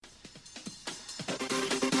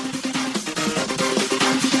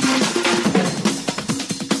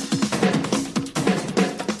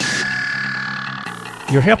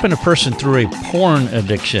You're helping a person through a porn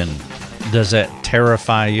addiction. Does that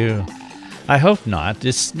terrify you? I hope not.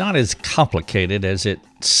 It's not as complicated as it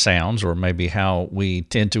sounds, or maybe how we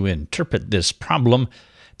tend to interpret this problem.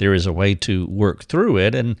 There is a way to work through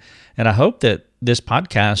it, and I hope that this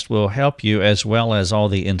podcast will help you, as well as all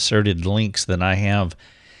the inserted links that I have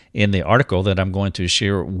in the article that I'm going to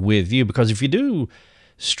share with you. Because if you do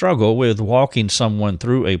struggle with walking someone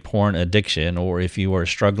through a porn addiction, or if you are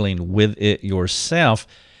struggling with it yourself,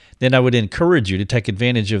 then I would encourage you to take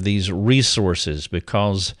advantage of these resources,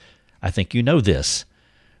 because I think you know this.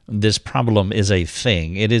 This problem is a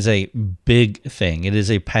thing. It is a big thing. It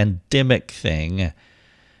is a pandemic thing.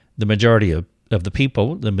 The majority of the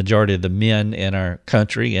people, the majority of the men in our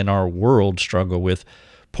country, in our world, struggle with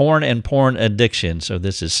porn and porn addiction. So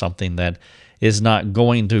this is something that is not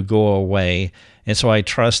going to go away. And so I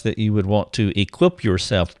trust that you would want to equip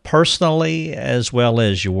yourself personally, as well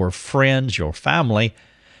as your friends, your family,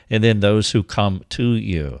 and then those who come to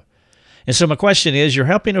you. And so my question is, you're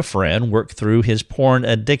helping a friend work through his porn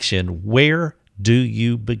addiction. Where do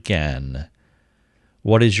you begin?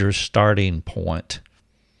 What is your starting point?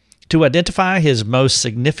 To identify his most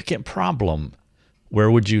significant problem, where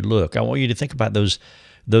would you look? I want you to think about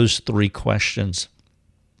those three questions.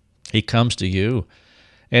 He comes to you,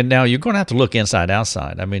 and now you're going to have to look inside,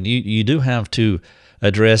 outside. I mean, you do have to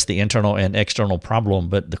address the internal and external problem,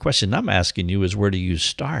 but the question I'm asking you is, where do you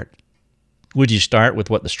start? Would you start with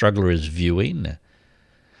what the struggler is viewing?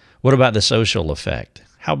 What about the social effect?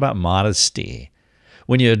 How about modesty?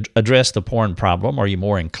 When you address the porn problem, are you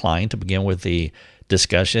more inclined to begin with the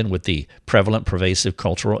discussion with the prevalent, pervasive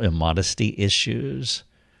cultural immodesty issues?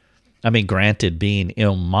 I mean, granted, being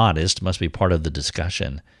immodest must be part of the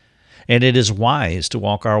discussion. And it is wise to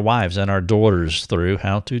walk our wives and our daughters through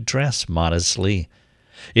how to dress modestly.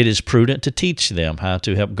 It is prudent to teach them how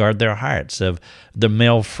to help guard their hearts of the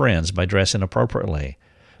male friends by dressing appropriately.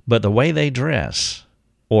 But the way they dress,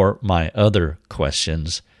 or my other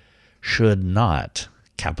questions, should not,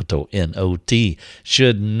 capital N-O-T,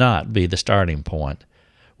 should not be the starting point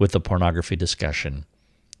with the pornography discussion.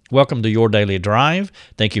 Welcome to Your Daily Drive.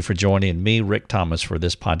 Thank you for joining me, Rick Thomas, for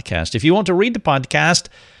this podcast. If you want to read the podcast,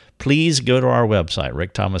 please go to our website,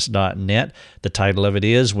 rickthomas.net. The title of it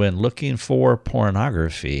is, When Looking for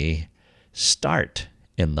Pornography, Start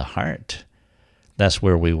in the Heart. That's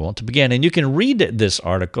where we want to begin. And you can read this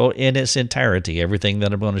article in its entirety, everything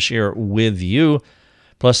that I'm going to share with you.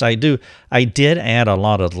 Plus, I did add a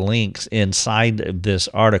lot of links inside this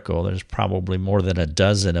article. There's probably more than a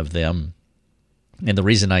dozen of them. And the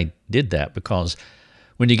reason I did that, because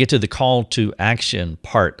when you get to the call to action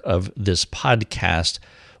part of this podcast,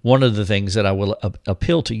 one of the things that I will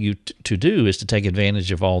appeal to you to do is to take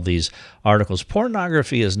advantage of all these articles.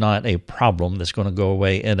 Pornography is not a problem that's going to go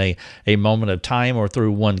away in a moment of time or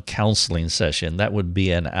through one counseling session. That would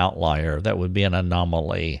be an outlier. That would be an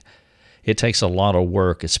anomaly. It takes a lot of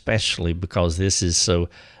work, especially because this is so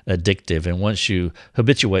addictive. And once you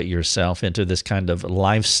habituate yourself into this kind of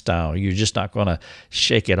lifestyle, you're just not going to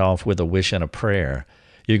shake it off with a wish and a prayer.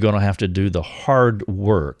 You're going to have to do the hard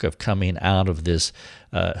work of coming out of this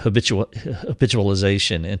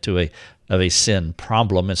habitualization into a sin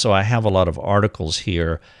problem. And so I have a lot of articles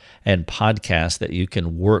here and podcasts that you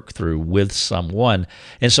can work through with someone.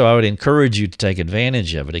 And so I would encourage you to take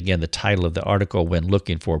advantage of it. Again, the title of the article, When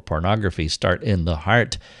Looking for Pornography, Start in the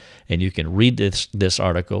Heart. And you can read this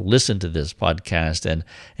article, listen to this podcast,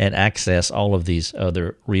 and access all of these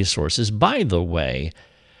other resources. By the way,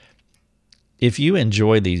 if you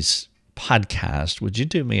enjoy these podcasts, would you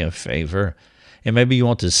do me a favor? And maybe you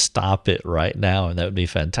want to stop it right now, and that would be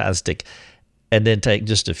fantastic. And then take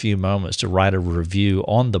just a few moments to write a review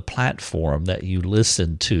on the platform that you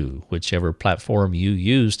listen to, whichever platform you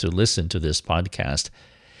use to listen to this podcast.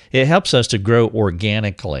 It helps us to grow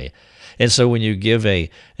organically. And so when you give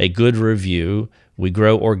a good review, we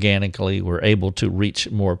grow organically. We're able to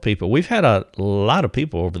reach more people. We've had a lot of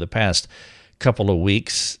people over the past couple of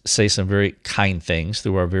weeks say some very kind things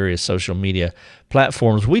through our various social media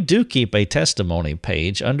platforms. We do keep a testimony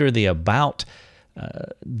page under the About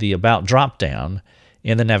drop-down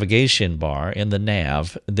in the navigation bar, in the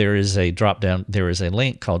nav. There is a drop-down, there is a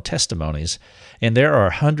link called Testimonies, and there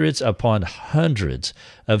are hundreds upon hundreds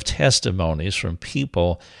of testimonies from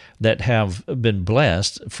people that have been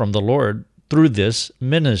blessed from the Lord through this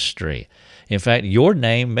ministry. In fact, your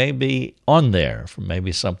name may be on there for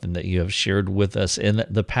maybe something that you have shared with us in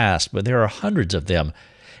the past, but there are hundreds of them.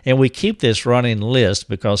 And we keep this running list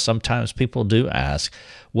because sometimes people do ask,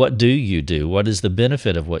 what do you do? What is the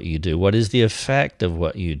benefit of what you do? What is the effect of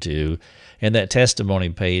what you do? And that testimony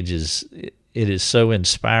page is it is so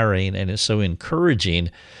inspiring and it's so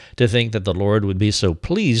encouraging to think that the Lord would be so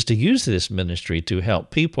pleased to use this ministry to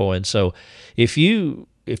help people. And so if you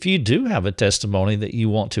do have a testimony that you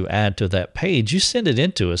want to add to that page, you send it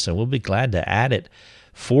in to us and we'll be glad to add it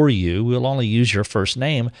for you. We'll only use your first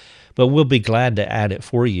name, but we'll be glad to add it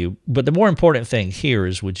for you. But the more important thing here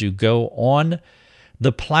is, would you go on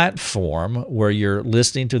the platform where you're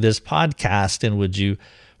listening to this podcast and would you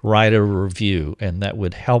write a review? And that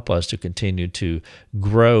would help us to continue to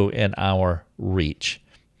grow in our reach.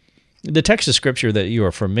 The text of Scripture that you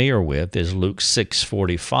are familiar with is Luke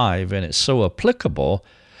 6:45, and it's so applicable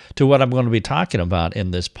to what I'm going to be talking about in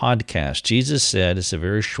this podcast. Jesus said, it's a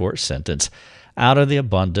very short sentence, out of the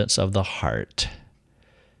abundance of the heart,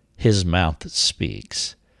 his mouth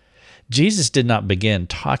speaks. Jesus did not begin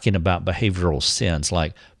talking about behavioral sins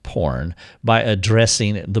like porn by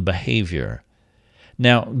addressing the behavior.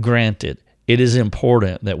 Now, granted, it is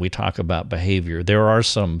important that we talk about behavior. There are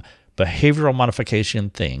some behavioral modification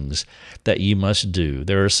things that you must do.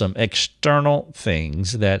 There are some external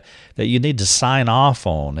things that you need to sign off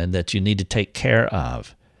on and that you need to take care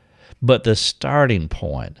of. But the starting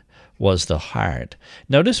point was the heart.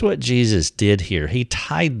 Notice what Jesus did here. He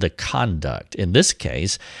tied the conduct. In this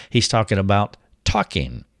case, he's talking about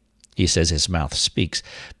talking. He says his mouth speaks,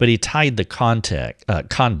 but he tied the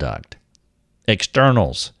conduct,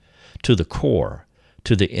 externals, to the core,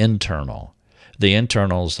 to the internal. The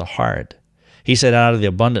internal is the heart. He said out of the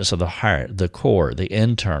abundance of the heart, the core, the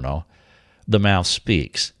internal, the mouth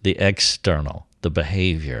speaks, the external, the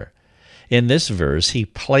behavior. In this verse, he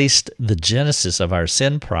placed the genesis of our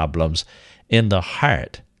sin problems in the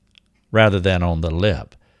heart rather than on the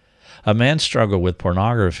lip. A man struggled with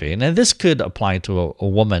pornography, and this could apply to a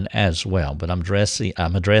woman as well, but I'm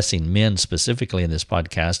addressing men specifically in this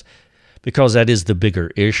podcast because that is the bigger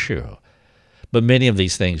issue. But many of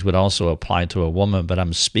these things would also apply to a woman, but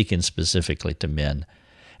I'm speaking specifically to men.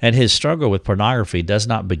 And his struggle with pornography does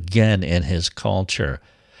not begin in his culture.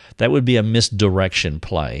 That would be a misdirection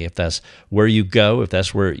play. If that's where you go, if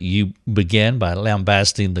that's where you begin by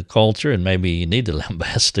lambasting the culture, and maybe you need to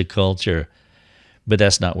lambast the culture, but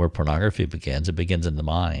that's not where pornography begins. It begins in the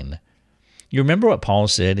mind. You remember what Paul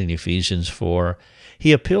said in Ephesians 4?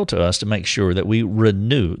 He appealed to us to make sure that we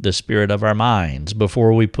renew the spirit of our minds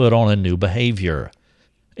before we put on a new behavior.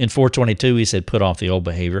 In 4:22, he said, put off the old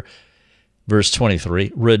behavior. Verse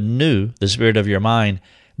 23, renew the spirit of your mind,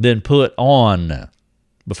 then put on.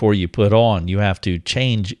 Before you put on, you have to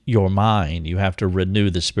change your mind. You have to renew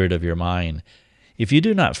the spirit of your mind. If you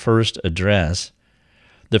do not first address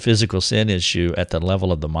the physical sin issue at the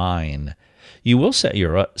level of the mind, you will set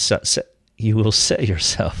yourself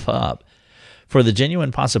up for the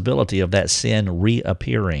genuine possibility of that sin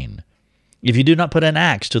reappearing. If you do not put an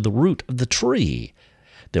axe to the root of the tree,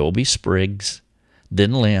 there will be sprigs,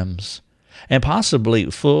 then limbs, and possibly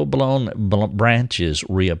full-blown branches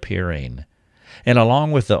reappearing. And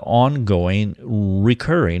along with the ongoing,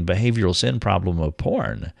 recurring behavioral sin problem of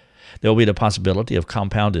porn, there will be the possibility of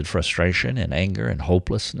compounded frustration and anger and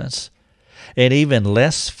hopelessness, and even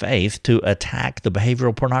less faith to attack the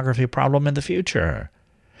behavioral pornography problem in the future.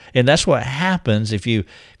 And that's what happens if you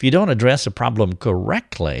don't address a problem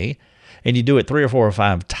correctly, and you do it 3 or 4 or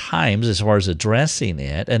 5 times as far as addressing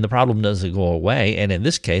it, and the problem doesn't go away, and in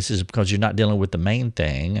this case it's because you're not dealing with the main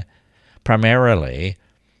thing primarily,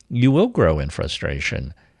 you will grow in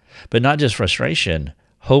frustration. But not just frustration,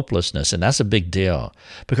 hopelessness, and that's a big deal.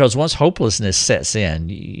 Because once hopelessness sets in,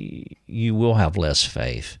 you will have less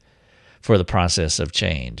faith for the process of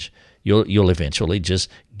change. You'll eventually just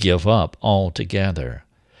give up altogether.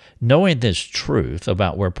 Knowing this truth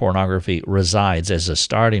about where pornography resides as a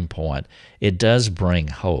starting point, it does bring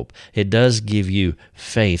hope. It does give you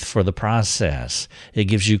faith for the process. It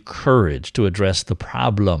gives you courage to address the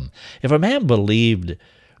problem. If a man believed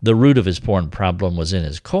the root of his porn problem was in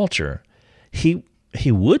his culture, he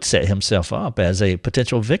would set himself up as a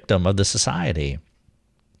potential victim of the society.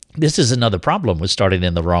 This is another problem with starting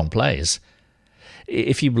in the wrong place.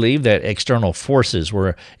 If you believe that external forces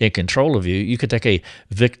were in control of you, you could take a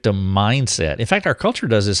victim mindset. In fact, our culture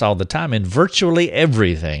does this all the time in virtually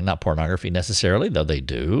everything, not pornography necessarily, though they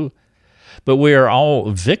do. But we are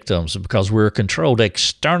all victims because we're controlled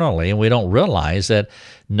externally, and we don't realize that,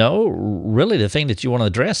 no, really the thing that you want to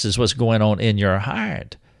address is what's going on in your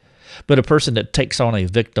heart. But a person that takes on a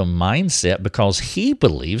victim mindset because he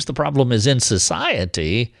believes the problem is in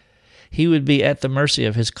society, he would be at the mercy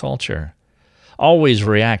of his culture, always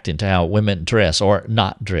reacting to how women dress or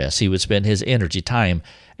not dress. He would spend his energy, time,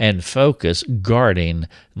 and focus guarding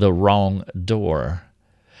the wrong door.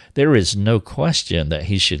 There is no question that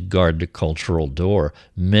he should guard the cultural door.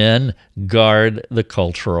 Men, guard the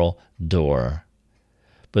cultural door.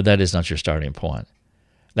 But that is not your starting point.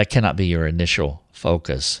 That cannot be your initial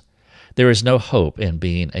focus. There is no hope in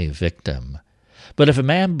being a victim. But if a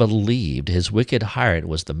man believed his wicked heart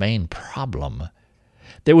was the main problem,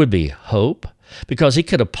 there would be hope, because he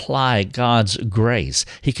could apply God's grace.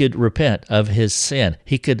 He could repent of his sin.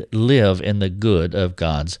 He could live in the good of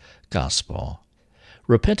God's gospel.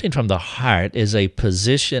 Repenting from the heart is a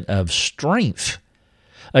position of strength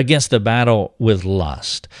against the battle with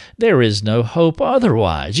lust. There is no hope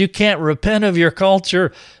otherwise. You can't repent of your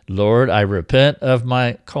culture. Lord, I repent of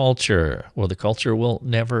my culture. Well, the culture will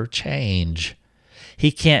never change.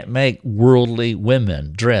 He can't make worldly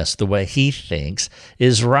women dress the way he thinks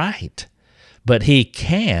is right. But he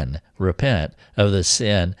can repent of the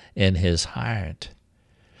sin in his heart.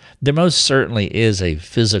 There most certainly is a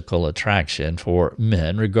physical attraction for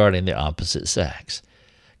men regarding the opposite sex.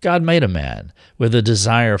 God made a man with a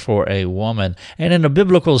desire for a woman, and in a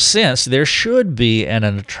biblical sense, there should be an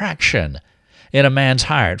attraction in a man's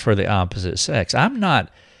heart for the opposite sex. I'm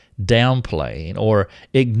not downplaying or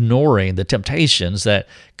ignoring the temptations that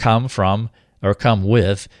come from or come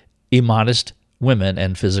with immodest women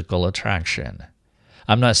and physical attraction.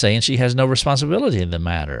 I'm not saying she has no responsibility in the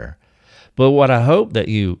matter. But what I hope that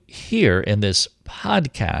you hear in this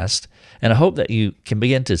podcast, and I hope that you can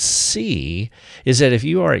begin to see, is that if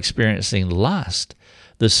you are experiencing lust,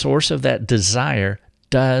 the source of that desire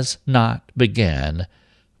does not begin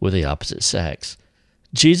with the opposite sex.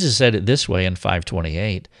 Jesus said it this way in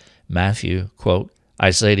 5:28, Matthew, quote,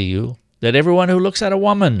 I say to you that everyone who looks at a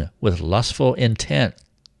woman with lustful intent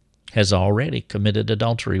has already committed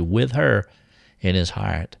adultery with her in his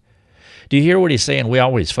heart. Do you hear what he's saying? We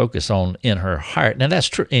always focus on in her heart. Now that's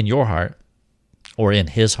true in your heart or in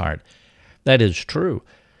his heart. That is true.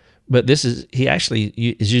 But he actually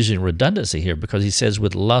is using redundancy here because he says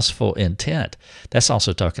with lustful intent. That's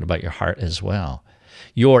also talking about your heart as well.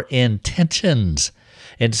 Your intentions.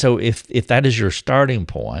 And so if that is your starting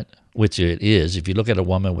point, which it is, if you look at a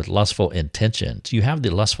woman with lustful intentions, you have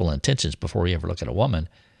the lustful intentions before you ever look at a woman,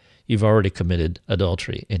 you've already committed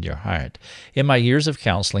adultery in your heart. In my years of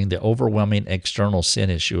counseling, the overwhelming external sin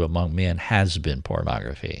issue among men has been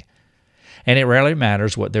pornography. And it rarely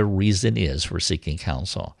matters what their reason is for seeking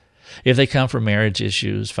counsel. If they come from marriage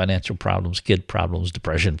issues, financial problems, kid problems,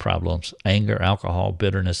 depression problems, anger, alcohol,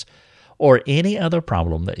 bitterness, or any other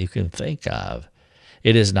problem that you can think of,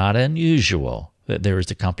 it is not unusual that there is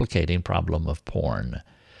the complicating problem of porn.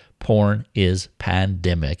 Porn is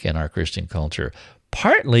pandemic in our Christian culture,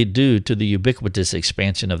 partly due to the ubiquitous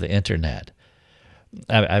expansion of the internet.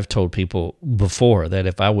 I've told people before that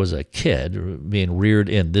if I was a kid being reared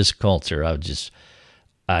in this culture, I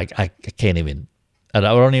can't even, I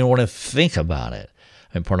don't even want to think about it.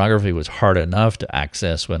 I mean, pornography was hard enough to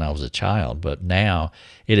access when I was a child, but now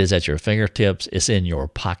it is at your fingertips. It's in your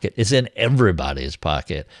pocket. It's in everybody's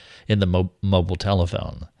pocket in the mobile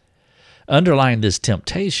telephone. Underlying this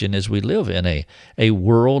temptation is we live in a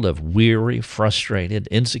world of weary, frustrated,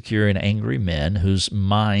 insecure, and angry men whose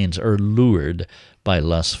minds are lured by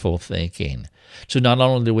lustful thinking. So not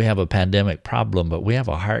only do we have a pandemic problem, but we have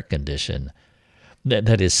a heart condition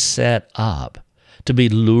that is set up to be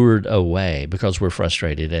lured away because we're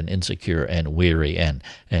frustrated and insecure and weary and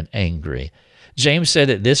angry. James said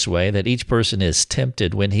it this way, that each person is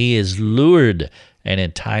tempted when he is lured and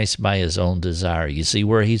enticed by his own desire. You see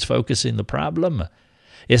where he's focusing the problem?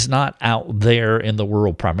 It's not out there in the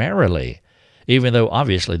world primarily, even though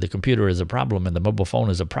obviously the computer is a problem and the mobile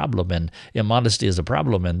phone is a problem and immodesty is a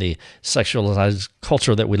problem and the sexualized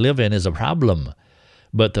culture that we live in is a problem.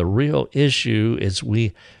 But the real issue is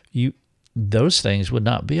those things would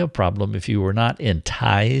not be a problem if you were not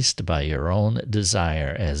enticed by your own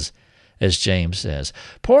desire, as James says.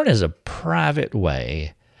 Porn is a private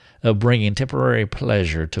way of bringing temporary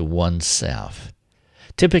pleasure to oneself.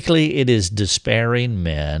 Typically, it is despairing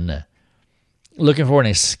men looking for an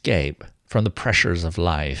escape from the pressures of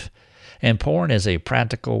life, and porn is a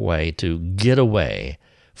practical way to get away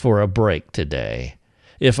for a break today,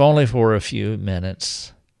 if only for a few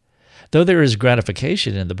minutes. Though there is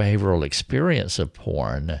gratification in the behavioral experience of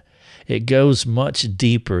porn, it goes much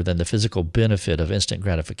deeper than the physical benefit of instant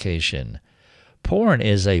gratification. Porn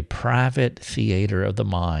is a private theater of the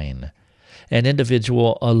mind, an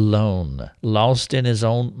individual alone, lost in his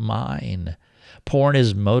own mind. Porn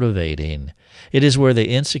is motivating. It is where the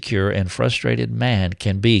insecure and frustrated man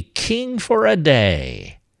can be king for a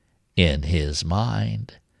day in his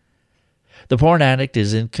mind. The porn addict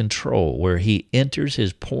is in control where he enters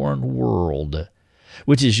his porn world.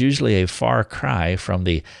 which is usually a far cry from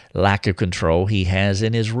the lack of control he has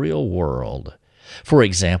in his real world. For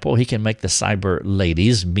example, he can make the cyber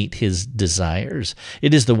ladies meet his desires.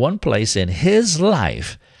 It is the one place in his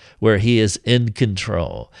life where he is in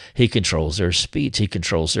control. He controls their speech. He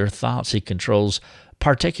controls their thoughts. He controls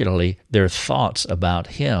particularly their thoughts about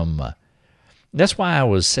him. That's why I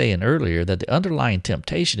was saying earlier that the underlying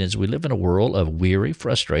temptation is we live in a world of weary,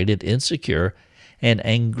 frustrated, insecure, and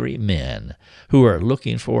angry men who are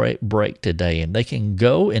looking for a break today, and they can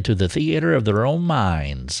go into the theater of their own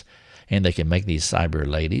minds, and they can make these cyber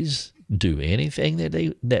ladies do anything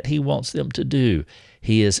that he wants them to do.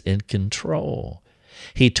 He is in control.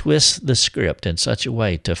 He twists the script in such a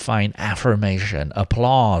way to find affirmation,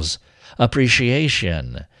 applause,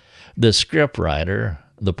 appreciation. The scriptwriter,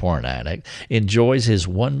 the porn addict, enjoys his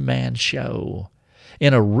one-man show.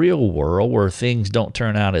 In a real world where things don't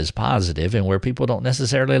turn out as positive and where people don't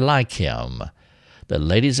necessarily like him, the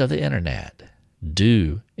ladies of the internet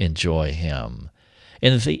do enjoy him.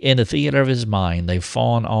 In the theater of his mind, they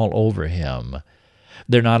fawn all over him.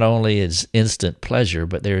 There not only is instant pleasure,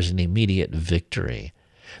 but there's an immediate victory.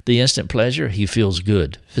 The instant pleasure, he feels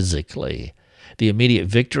good physically. The immediate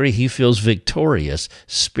victory, he feels victorious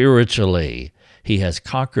spiritually. He has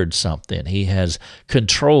conquered something. He has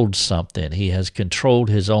controlled something. He has controlled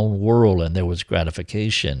his own world, and there was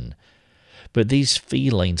gratification. But these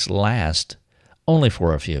feelings last only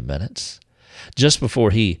for a few minutes. Just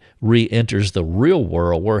before he re-enters the real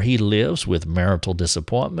world where he lives with marital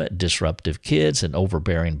disappointment, disruptive kids, an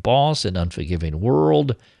overbearing boss, an unforgiving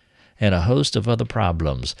world, and a host of other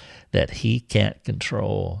problems that he can't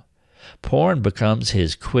control. Porn becomes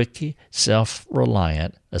his quickie,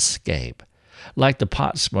 self-reliant escape. Like the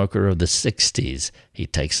pot smoker of the 60s, he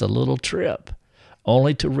takes a little trip,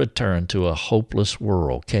 only to return to a hopeless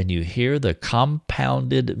world. Can you hear the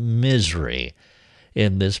compounded misery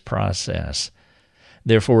in this process?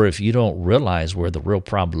 Therefore, if you don't realize where the real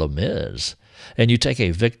problem is, and you take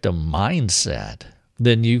a victim mindset,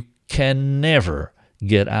 then you can never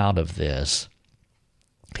get out of this.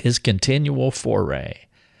 His continual foray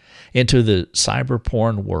into the cyber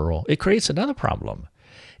porn world, it creates another problem.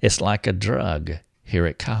 It's like a drug. Here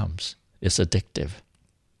it comes. It's addictive.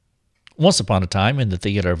 Once upon a time, in the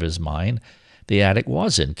theater of his mind, the addict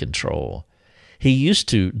was in control. He used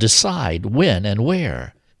to decide when and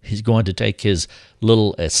where he's going to take his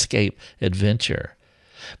little escape adventure.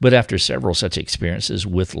 But after several such experiences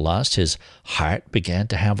with lust, his heart began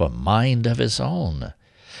to have a mind of its own.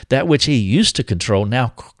 That which he used to control now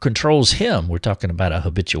controls him. We're talking about a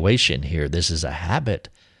habituation here. This is a habit,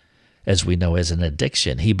 as we know, as an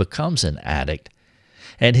addiction. He becomes an addict,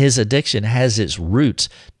 and his addiction has its roots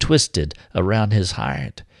twisted around his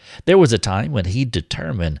heart. There was a time when he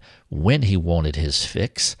determined when he wanted his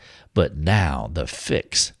fix, but now the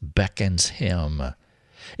fix beckons him.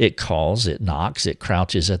 It calls, it knocks, it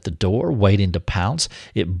crouches at the door, waiting to pounce.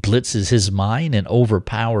 It blitzes his mind and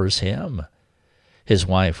overpowers him. His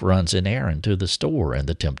wife runs an errand to the store, and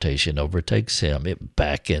the temptation overtakes him. It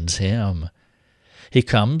beckons him. It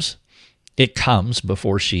comes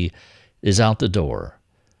before she is out the door.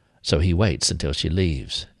 So he waits until she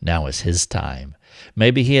leaves. Now is his time.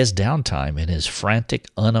 Maybe he has downtime in his frantic,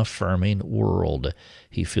 unaffirming world.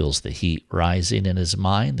 He feels the heat rising in his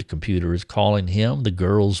mind. The computer is calling him. The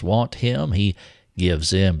girls want him. He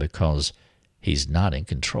gives in because he's not in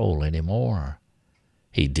control anymore.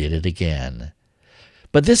 He did it again.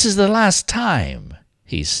 But this is the last time,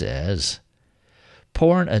 he says.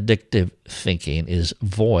 Porn addictive thinking is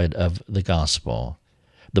void of the gospel,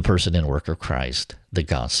 the person and work of Christ, the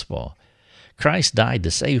gospel. Christ died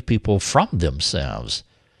to save people from themselves,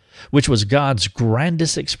 which was God's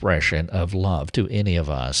grandest expression of love to any of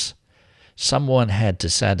us. Someone had to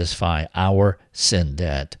satisfy our sin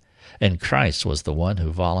debt, and Christ was the one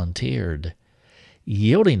who volunteered.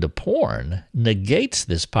 Yielding to porn negates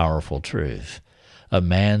this powerful truth. A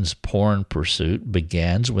man's porn pursuit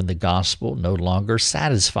begins when the gospel no longer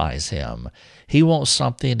satisfies him. He wants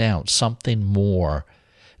something else, something more.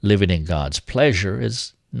 Living in God's pleasure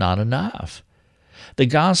is not enough. The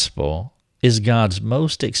gospel is God's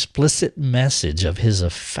most explicit message of his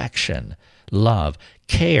affection, love,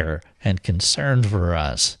 care, and concern for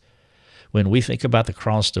us. When we think about the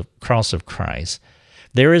cross of Christ,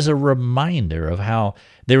 there is a reminder of how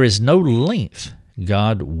there is no length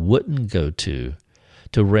God wouldn't go to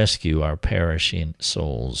rescue our perishing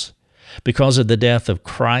souls. Because of the death of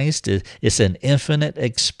Christ, it's an infinite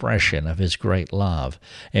expression of his great love.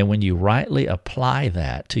 And when you rightly apply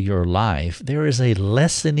that to your life, there is a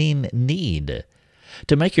lessening need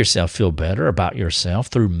to make yourself feel better about yourself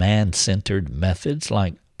through man-centered methods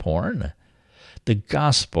like porn. The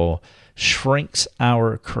gospel shrinks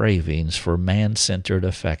our cravings for man-centered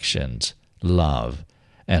affections, love,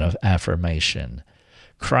 and of affirmation.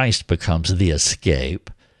 Christ becomes the escape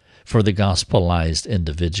for the gospelized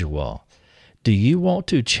individual. Do you want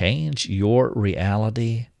to change your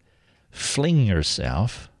reality? Fling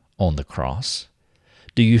yourself on the cross.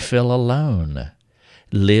 Do you feel alone?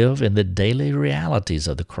 Live in the daily realities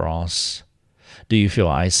of the cross. Do you feel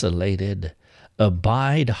isolated?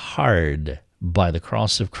 Abide hard by the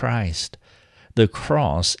cross of Christ. The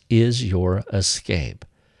cross is your escape.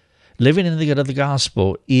 Living in the good of the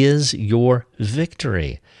gospel is your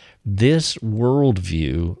victory. This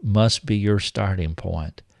worldview must be your starting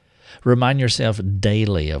point. Remind yourself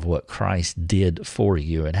daily of what Christ did for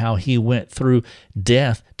you and how he went through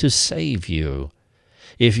death to save you.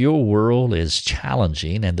 If your world is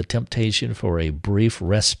challenging and the temptation for a brief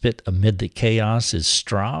respite amid the chaos is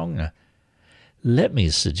strong, let me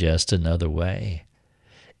suggest another way.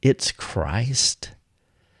 It's Christ.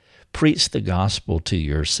 Preach the gospel to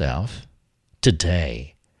yourself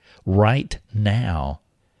today, right now.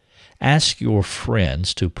 Ask your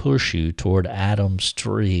friends to push you toward Adam's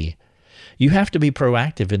tree. You have to be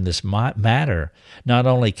proactive in this matter. Not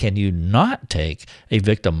only can you not take a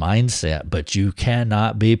victim mindset, but you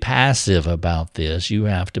cannot be passive about this. You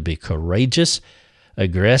have to be courageous,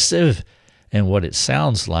 aggressive, and what it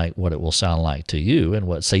will sound like to you, and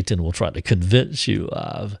what Satan will try to convince you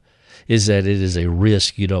of, is that it is a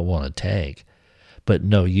risk you don't want to take. But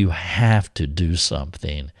no, you have to do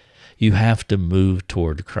something. You have to move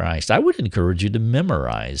toward Christ. I would encourage you to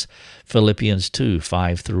memorize Philippians 2,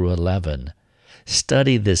 5 through 11.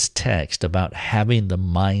 Study this text about having the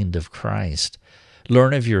mind of Christ.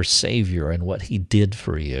 Learn of your Savior and what he did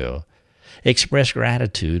for you. Express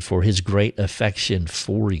gratitude for his great affection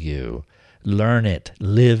for you. Learn it,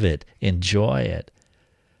 live it, enjoy it.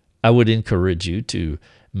 I would encourage you to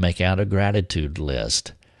make out a gratitude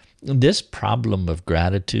list. This problem of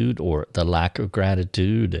gratitude, or the lack of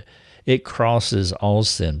gratitude, it crosses all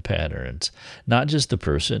sin patterns. Not just the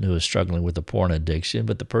person who is struggling with a porn addiction,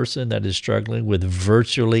 but the person that is struggling with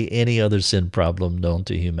virtually any other sin problem known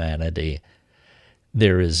to humanity.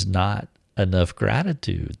 There is not enough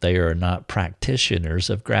gratitude. They are not practitioners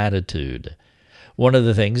of gratitude. One of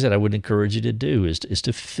the things that I would encourage you to do is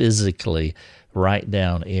to physically write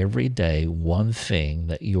down every day one thing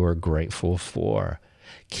that you are grateful for.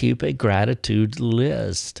 Keep a gratitude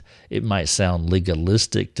list. It might sound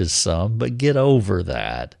legalistic to some, but get over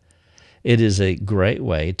that. It is a great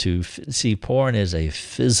way to see porn as a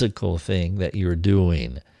physical thing that you're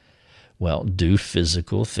doing. Well, do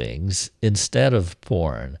physical things instead of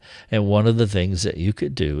porn. And one of the things that you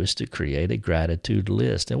could do is to create a gratitude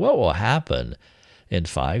list. And what will happen in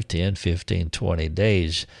 5, 10, 15, 20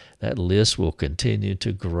 days, that list will continue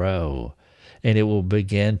to grow. And it will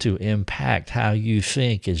begin to impact how you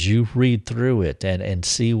think as you read through it and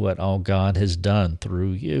see what all God has done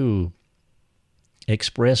through you.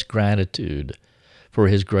 Express gratitude for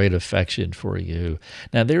his great affection for you.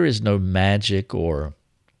 Now, there is no magic or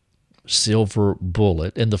silver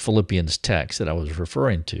bullet in the Philippians text that I was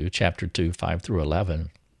referring to, chapter 2, 5 through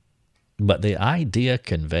 11. But the idea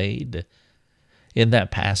conveyed in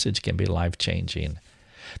that passage can be life-changing.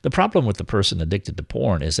 The problem with the person addicted to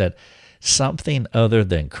porn is that something other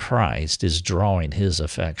than Christ is drawing his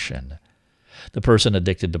affection. The person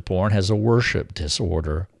addicted to porn has a worship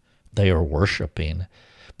disorder. They are worshiping,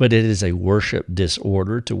 but it is a worship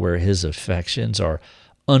disorder to where his affections are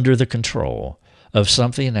under the control of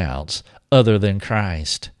something else other than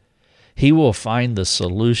Christ. He will find the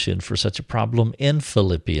solution for such a problem in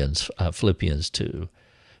Philippians 2,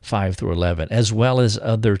 5 through 11, as well as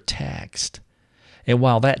other texts. And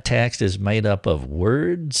while that text is made up of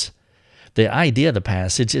words, the idea of the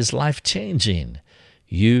passage is life-changing.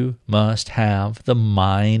 You must have the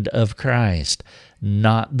mind of Christ,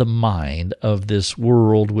 not the mind of this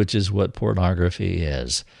world, which is what pornography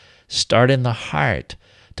is. Start in the heart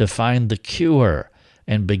to find the cure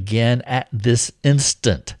and begin at this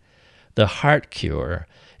instant. The heart cure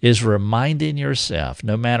is reminding yourself,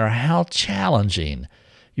 no matter how challenging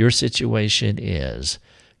your situation is,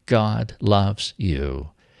 God loves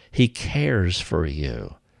you. He cares for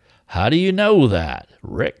you. How do you know that,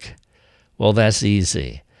 Rick? Well, that's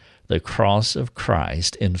easy. The cross of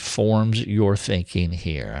Christ informs your thinking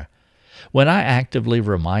here. When I actively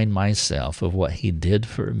remind myself of what he did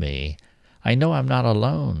for me, I know I'm not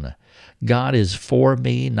alone. God is for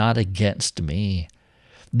me, not against me.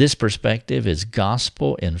 This perspective is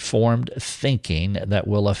gospel-informed thinking that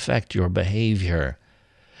will affect your behavior.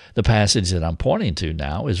 The passage that I'm pointing to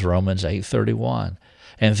now is Romans 8:31.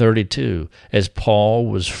 And 32, as Paul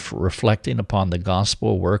was reflecting upon the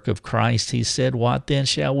gospel work of Christ, he said, "What then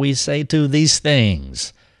shall we say to these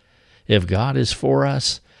things? If God is for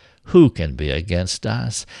us, who can be against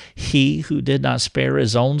us? He who did not spare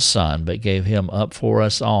his own son, but gave him up for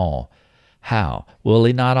us all, how will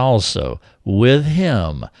he not also with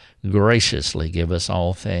him graciously give us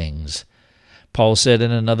all things?" Paul said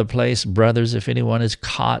in another place, "Brothers, if anyone is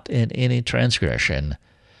caught in any transgression,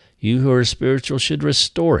 you who are spiritual should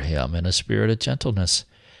restore him in a spirit of gentleness.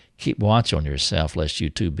 Keep watch on yourself, lest you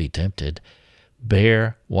too be tempted.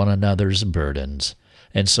 Bear one another's burdens,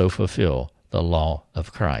 and so fulfill the law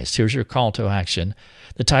of Christ." Here's your call to action.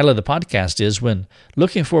 The title of the podcast is "When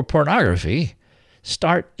Looking for Pornography,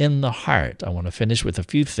 Start in the Heart." I want to finish with a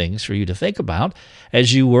few things for you to think about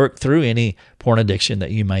as you work through any porn addiction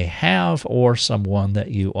that you may have or someone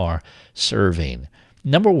that you are serving.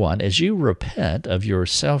 Number one, as you repent of your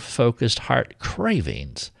self-focused heart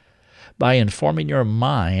cravings by informing your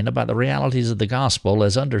mind about the realities of the gospel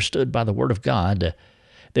as understood by the Word of God,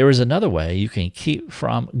 there is another way you can keep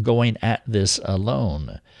from going at this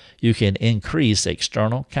alone. You can increase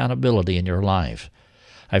external accountability in your life.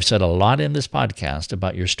 I've said a lot in this podcast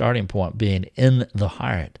about your starting point being in the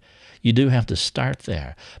heart. You do have to start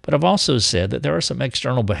there. But I've also said that there are some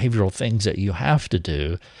external behavioral things that you have to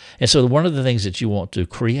do. And so one of the things that you want to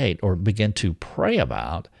create or begin to pray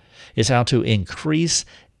about is how to increase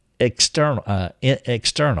external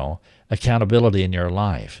accountability in your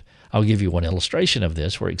life. I'll give you one illustration of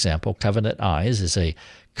this. For example, Covenant Eyes is a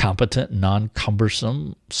competent,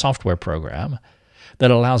 non-cumbersome software program that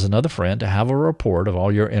allows another friend to have a report of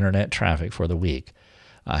all your internet traffic for the week.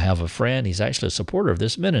 I have a friend, he's actually a supporter of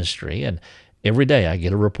this ministry, and every day I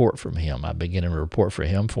get a report from him. I've been getting a report for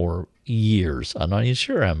him for years. I'm not even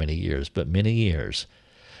sure how many years, but many years.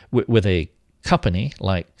 With a company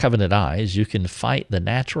like Covenant Eyes, you can fight the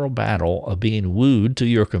natural battle of being wooed to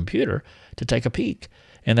your computer to take a peek.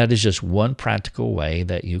 And that is just one practical way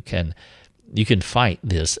that you can fight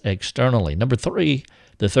this externally. Number three,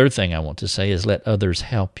 the third thing I want to say is let others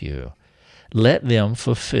help you. Let them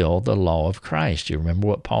fulfill the law of Christ. You remember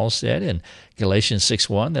what Paul said in Galatians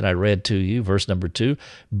 6:1 that I read to you, verse number 2,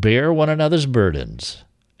 "Bear one another's burdens,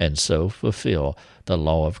 and so fulfill the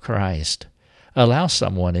law of Christ." Allow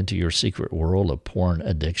someone into your secret world of porn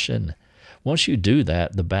addiction. Once you do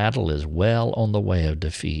that, the battle is well on the way of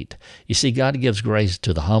defeat. You see, God gives grace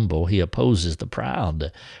to the humble. He opposes the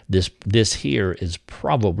proud. This here is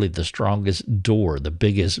probably the strongest door, the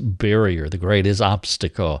biggest barrier, the greatest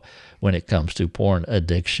obstacle when it comes to porn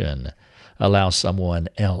addiction. Allow someone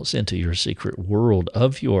else into your secret world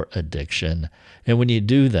of your addiction. And when you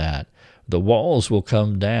do that, the walls will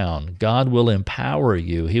come down. God will empower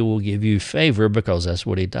you. He will give you favor because that's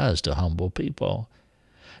what he does to humble people.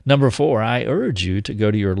 Number 4, I urge you to go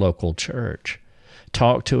to your local church.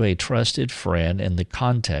 Talk to a trusted friend in the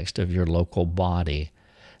context of your local body.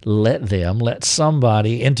 Let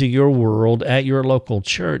somebody into your world at your local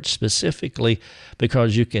church specifically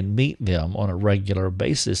because you can meet them on a regular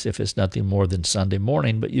basis if it's nothing more than Sunday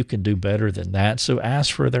morning, but you can do better than that, so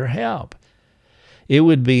ask for their help. It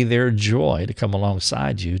would be their joy to come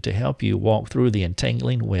alongside you to help you walk through the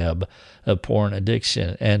entangling web of porn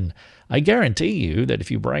addiction. And I guarantee you that if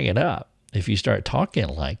you bring it up, if you start talking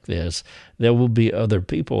like this, there will be other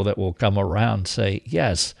people that will come around and say,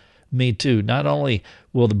 yes, me too. Not only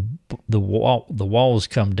will the walls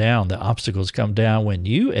come down, the obstacles come down when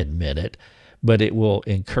you admit it, but it will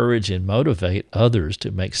encourage and motivate others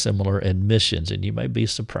to make similar admissions, and you may be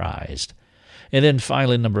surprised. And then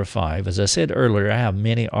finally, number 5, as I said earlier, I have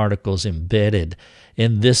many articles embedded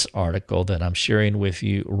in this article that I'm sharing with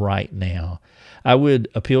you right now. I would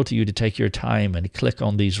appeal to you to take your time and click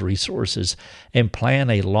on these resources and plan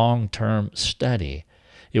a long-term study.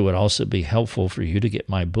 It would also be helpful for you to get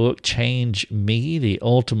my book, Change Me, the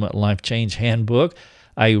Ultimate Life Change Handbook.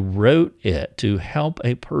 I wrote it to help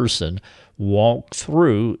a person walk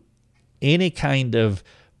through any kind of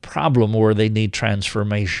problem where they need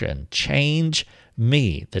transformation. Change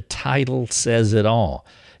Me. The title says it all.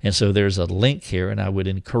 And so there's a link here, and I would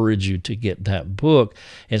encourage you to get that book.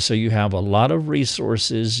 And so you have a lot of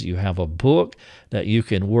resources. You have a book that you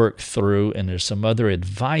can work through, and there's some other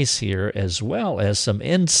advice here as well as some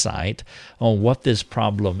insight on what this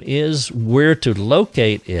problem is, where to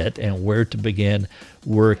locate it, and where to begin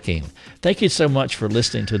working. Thank you so much for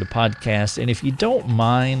listening to the podcast. And if you don't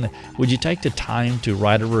mind, would you take the time to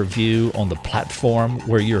write a review on the platform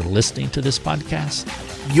where you're listening to this podcast?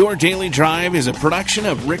 Your Daily Drive is a production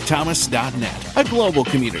of rickthomas.net, a global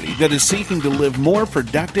community that is seeking to live more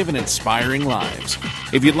productive and inspiring lives.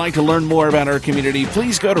 If you'd like to learn more about our community,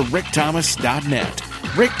 please go to rickthomas.net.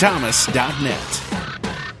 rickthomas.net.